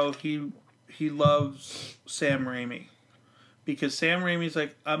about how he loves Sam Raimi because Sam Raimi's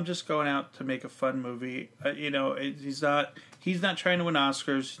like, I'm just going out to make a fun movie. You know, he's not trying to win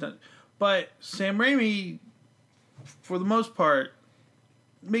Oscars. But Sam Raimi, for the most part,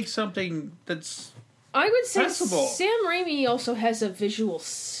 makes something that's I would say passable. Sam Raimi also has a visual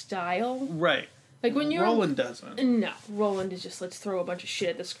style. Right. Like when you're Roland doesn't. No, Roland is just let's throw a bunch of shit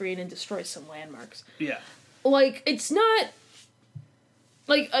at the screen and destroy some landmarks. Yeah. Like it's not.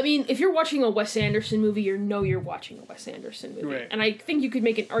 Like, I mean, if you're watching a Wes Anderson movie, you're watching a Wes Anderson movie. Right. And I think you could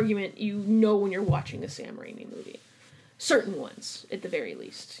make an argument when you're watching a Sam Raimi movie. Certain ones, at the very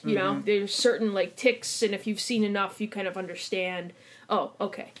least. You know? There's certain, like, ticks, and if you've seen enough, you kind of understand, oh,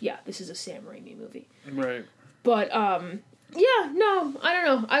 okay, yeah, this is a Sam Raimi movie. Right. But, yeah, no, I don't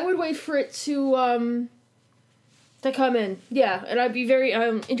know. I would wait for it to come in. Yeah, and I'd be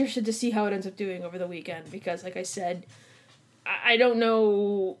I'm interested to see how it ends up doing over the weekend, because, like I said, I don't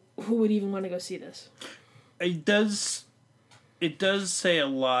know who would even want to go see this. It does say a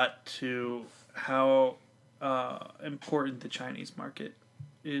lot to how important the Chinese market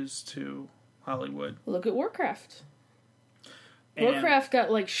is to Hollywood. Look at Warcraft. And Warcraft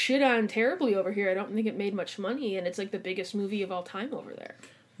got, like, shit on terribly over here. I don't think it made much money, and it's, like, the biggest movie of all time over there.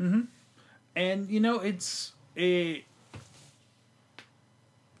 Mm-hmm. And, you know, it's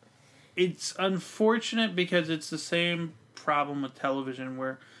unfortunate because it's the same problem with television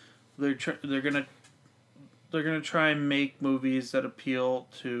where they're gonna try and make movies that appeal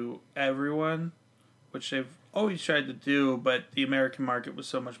to everyone, which they've always tried to do, but the American market was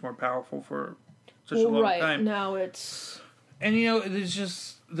so much more powerful for such a long time. Right, now it's... And, you know,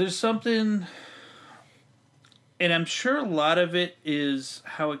 there's something... And I'm sure a lot of it is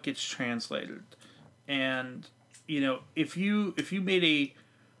how it gets translated. And, you know, if you made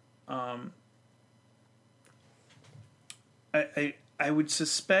a... I would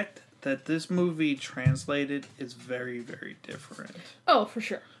suspect that this movie translated is very, very different. Oh, for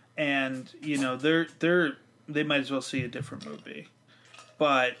sure. And, you know, they might as well see a different movie.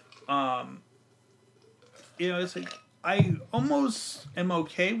 But, you know, it's like, I almost am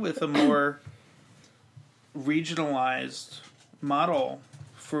okay with a more regionalized model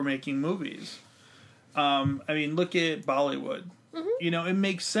for making movies. I mean, look at Bollywood. Mm-hmm. You know, it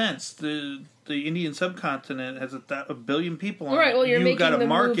makes sense. The Indian subcontinent has a billion people on it. Right, well, you're making got the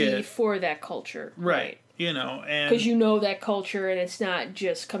market movie for that culture. Right. You know, and... Because you know that culture, and it's not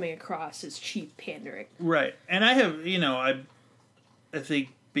just coming across as cheap pandering. Right. And I have, you know, I think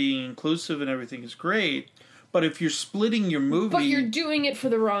being inclusive and everything is great, but if you're splitting your movie... But you're doing it for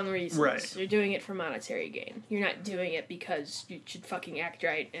the wrong reasons. Right. You're doing it for monetary gain. You're not doing it because you should fucking act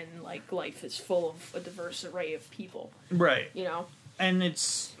right, and, like, life is full of a diverse array of people. Right. You know? And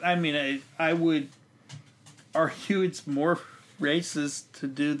it's, I mean, I would argue it's more racist to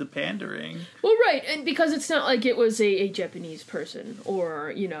do the pandering. Well, right, and because it's not like it was a Japanese person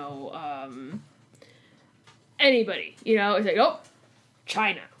or, you know, anybody, you know? It's like, oh,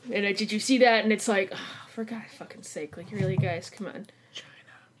 China. And did you see that? And it's like, oh, for God's fucking sake, like, really, guys, come on.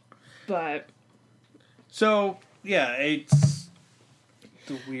 China. But. So, yeah, it's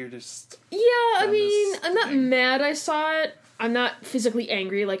the weirdest. Yeah, I mean, I'm not mad I saw it. I'm not physically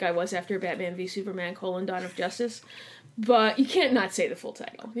angry like I was after Batman v Superman: Dawn of Justice, but you can't not say the full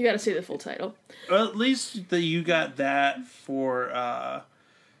title. You gotta say the full title. Well, at least that you got that for a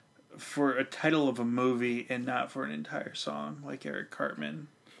title of a movie and not for an entire song, like Eric Cartman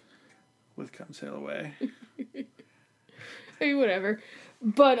with "Come Sail Away." I mean, whatever.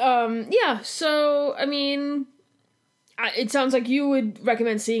 But yeah. So I mean, it sounds like you would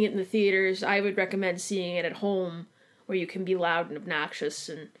recommend seeing it in the theaters. I would recommend seeing it at home, where you can be loud and obnoxious,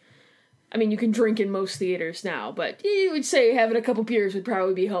 and I mean, you can drink in most theaters now, but you would say having a couple beers would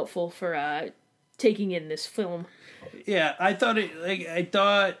probably be helpful for taking in this film. Yeah, I thought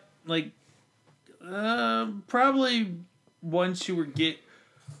probably once you were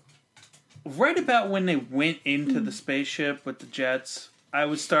right about when they went into the spaceship with the jets, I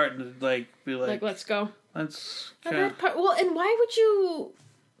was starting to be like, let's go. Let's go. Well, and why would you?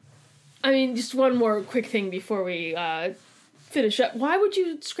 I mean, just one more quick thing before we finish up. Why would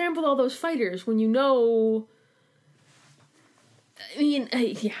you scramble all those fighters when you know... I mean,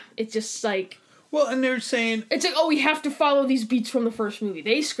 yeah, it's just like... Well, and they're saying... It's like, oh, we have to follow these beats from the first movie.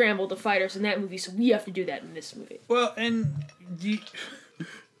 They scrambled the fighters in that movie, so we have to do that in this movie. Well, and...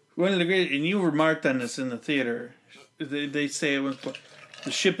 One of the great... And you remarked on this in the theater. They say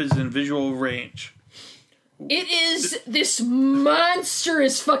the ship is in visual range. It is this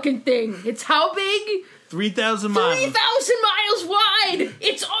monstrous fucking thing. It's how big? 3,000 miles. 3,000 miles wide!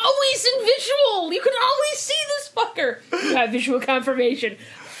 It's always in visual! You can always see this fucker! You have visual confirmation.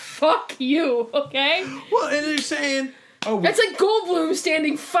 Fuck you, okay? Well, and they're saying... That's like Goldblum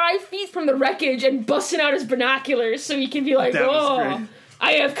standing 5 feet from the wreckage and busting out his binoculars so he can be like, oh,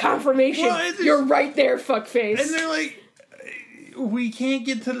 I have confirmation. Well, you're right there, fuckface. And they're like, we can't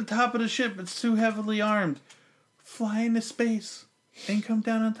get to the top of the ship. It's too heavily armed. Fly into space and come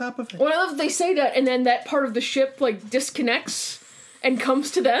down on top of it. Well, I love they say that, and then that part of the ship, like, disconnects and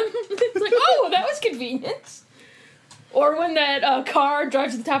comes to them. It's like, oh, that was convenient. Or when that car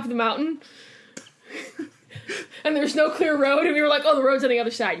drives to the top of the mountain, and there's no clear road, and we were like, oh, the road's on the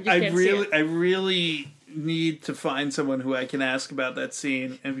other side. You just can't see it. I really need to find someone who I can ask about that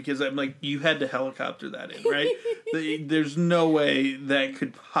scene, and because I'm like, you had to helicopter that in, right? There's no way that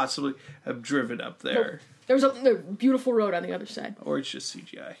could possibly have driven up there. Nope. There's a beautiful road on the other side. Or it's just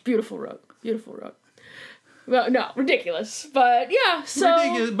CGI. Beautiful road. Beautiful road. Well, no, ridiculous. But, yeah, so...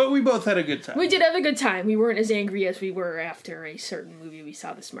 Ridiculous, but we both had a good time. We did have a good time. We weren't as angry as we were after a certain movie we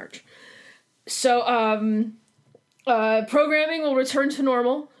saw this March. So, programming will return to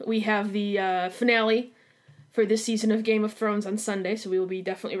normal. We have the finale for this season of Game of Thrones on Sunday, so we will be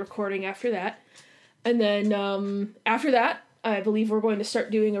definitely recording after that. And then, after that, I believe we're going to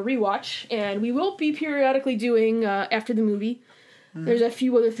start doing a rewatch, and we will be periodically doing, after the movie. There's a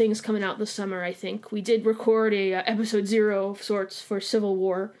few other things coming out this summer, I think. We did record a episode 0 of sorts for Civil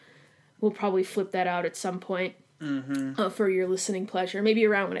War. We'll probably flip that out at some point for your listening pleasure. Maybe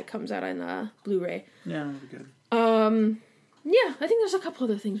around when it comes out on Blu-ray. Yeah, that'll be good. Yeah, I think there's a couple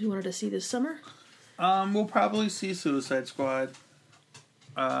other things we wanted to see this summer. We'll probably see Suicide Squad.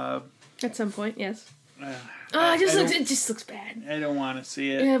 At some point, yes. It just looks bad. I don't want to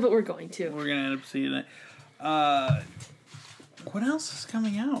see it. Yeah, but we're going to. We're going to end up seeing it. What else is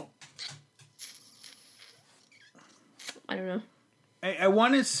coming out? I don't know. I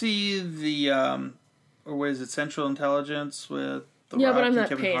want to see the, or what is it, Central Intelligence with The Rock but I'm not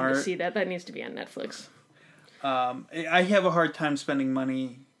Kevin paying Hart. to see that. That needs to be on Netflix. I have a hard time spending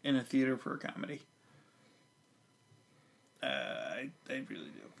money in a theater for a comedy. I really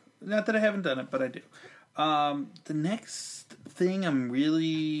do. Not that I haven't done it, but I do. The next thing I'm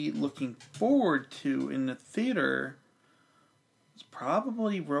really looking forward to in the theater is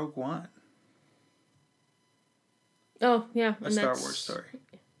probably Rogue One. Oh, yeah. A Star Wars story.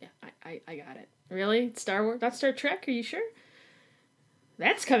 Yeah, I got it. Really? Star Wars? Not Star Trek? Are you sure?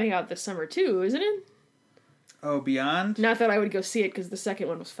 That's coming out this summer, too, isn't it? Oh, Beyond? Not that I would go see it, because the second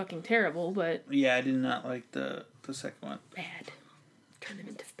one was fucking terrible, but... Yeah, I did not like the second one. Bad. Turn them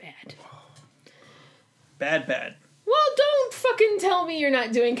into bad. Bad. Well, don't fucking tell me you're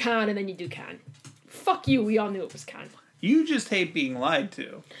not doing Khan and then you do Khan. Fuck you, we all knew it was Khan. You just hate being lied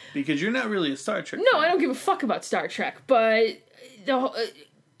to, because you're not really a Star Trek No, fan. I don't give a fuck about Star Trek, but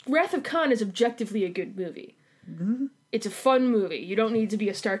Wrath of Khan is objectively a good movie. Mm-hmm. It's a fun movie. You don't need to be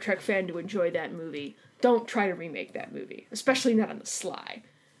a Star Trek fan to enjoy that movie. Don't try to remake that movie, especially not on the sly.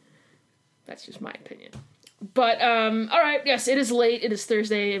 That's just my opinion. But, alright, yes, it is late, it is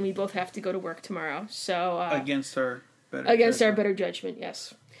Thursday, and we both have to go to work tomorrow, so... Against our better judgment,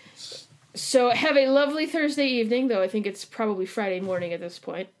 yes. So, have a lovely Thursday evening, though I think it's probably Friday morning at this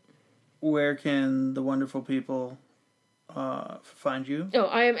point. Where can the wonderful people find you? Oh,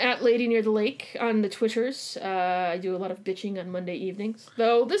 I am at Lady Near the Lake on the Twitters. I do a lot of bitching on Monday evenings,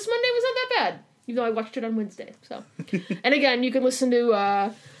 though this Monday was not that bad, even though I watched it on Wednesday, so... And again, you can listen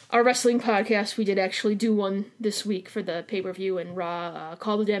to, our wrestling podcast. We did actually do one this week for the pay-per-view and Raw,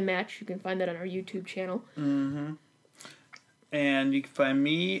 Call the Damn Match. You can find that on our YouTube channel. Mm-hmm. And you can find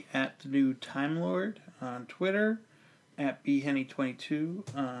me at The New Time Lord on Twitter, at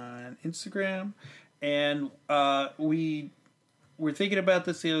bhenny22 on Instagram. And we were thinking about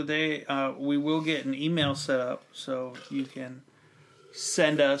this the other day. We will get an email set up so you can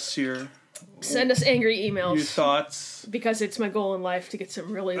send us angry emails. Your thoughts. Because it's my goal in life to get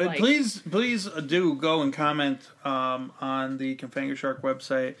some really, Please do go and comment on the Confanger Shark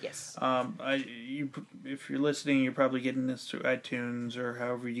website. Yes. If you're listening, you're probably getting this through iTunes or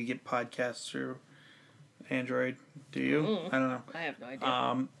however you get podcasts through Android. Do you? I don't know. I have no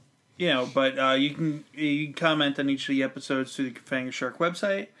idea. But you can comment on each of the episodes through the Confanger Shark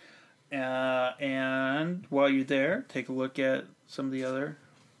website. And while you're there, take a look at some of the other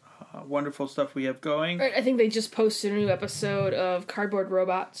wonderful stuff we have going. Right, I think they just posted a new episode of Cardboard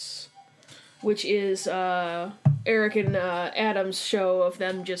Robots, which is Eric and Adam's show of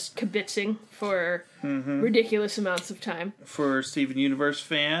them just kibitzing for ridiculous amounts of time. For Steven Universe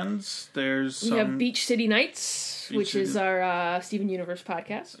fans, we have Beach City Nights, which is our Steven Universe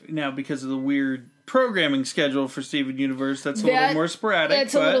podcast. Now, because of the weird programming schedule for Steven Universe, that's a little more sporadic.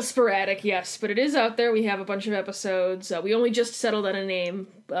 It's a little sporadic, yes, but it is out there. We have a bunch of episodes. We only just settled on a name,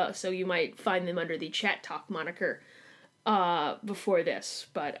 so you might find them under the Chat Talk moniker before this.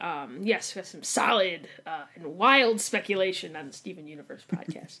 But yes, we have some solid and wild speculation on the Steven Universe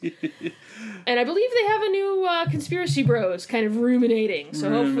podcast. And I believe they have a new Conspiracy Bros kind of ruminating, so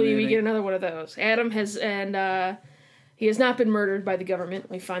hopefully we get another one of those. Adam he has not been murdered by the government.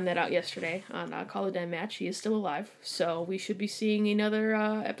 We found that out yesterday on Call of Time Match. He is still alive, so we should be seeing another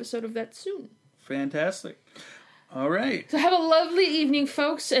episode of that soon. Fantastic. All right. So have a lovely evening,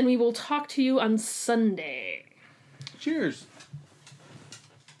 folks, and we will talk to you on Sunday. Cheers.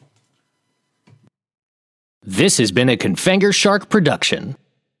 This has been a Confanger Shark production.